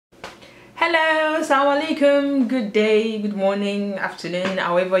Hello, assalamu alaikum, good day, good morning, afternoon,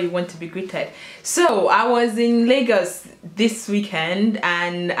 however you want to be greeted. So I was in Lagos this weekend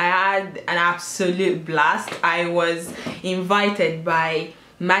and I had an absolute blast. I was invited by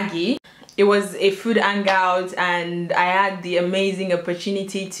Maggi. It was a food hangout and I had the amazing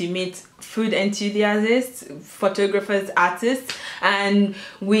opportunity to meet food enthusiasts, photographers, artists, and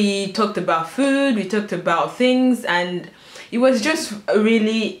we talked about food, we talked about things, and it was just a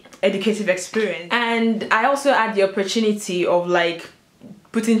really educative experience. And I also had the opportunity of like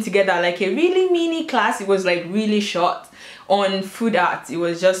putting together like a really mini class. It was like really short on food art. It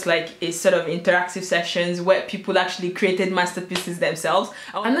was just like a sort of interactive sessions where people actually created masterpieces themselves.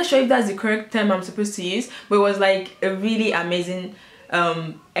 I'm not sure if that's the correct term I'm supposed to use, but it was like a really amazing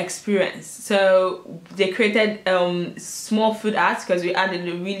experience. So they created small food arts because we had a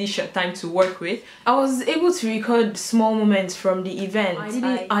really short time to work with. I was able to record small moments from the event.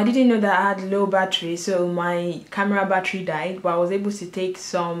 I didn't know that I had low battery, so my camera battery died, but I was able to take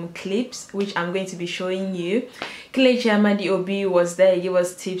some clips which I'm going to be showing you. Kelechi Amadi Obi was there. He gave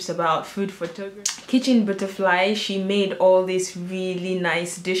us tips about food photography. Kitchen Butterfly, she made all these really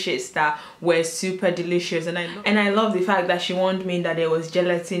nice dishes that were super delicious, and I love the fact that she warned me that there was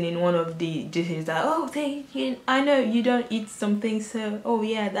gelatin in one of the dishes. That I know you don't eat something, so oh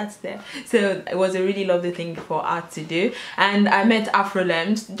yeah, that's there. So it was a really lovely thing for art to do. And I met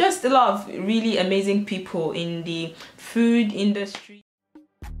Afrolems, just a lot of really amazing people in the food industry.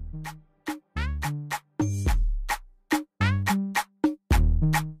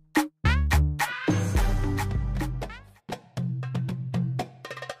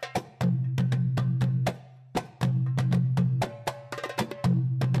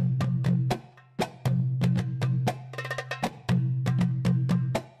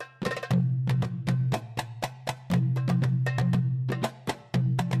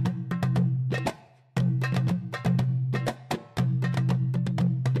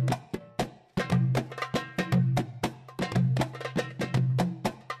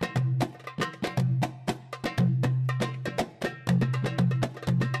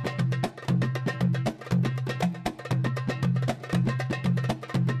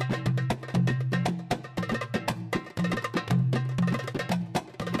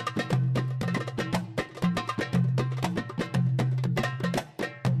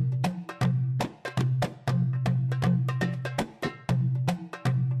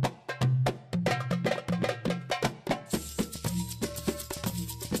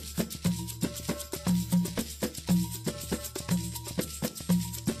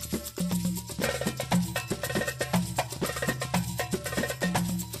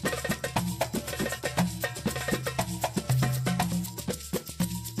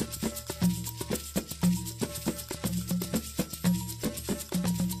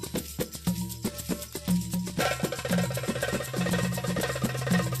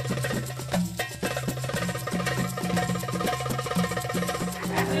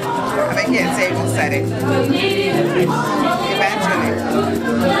 I can't say who said it. Eventually.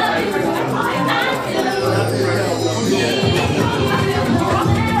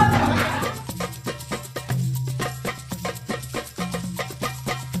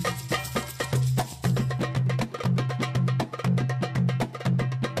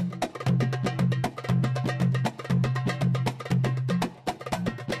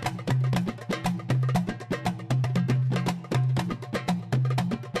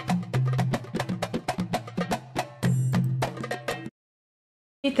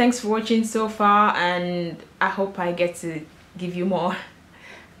 Thanks for watching so far, and I hope I get to give you more.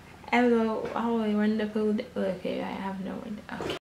 Hello, how wonderful. Okay, I have no idea. Okay.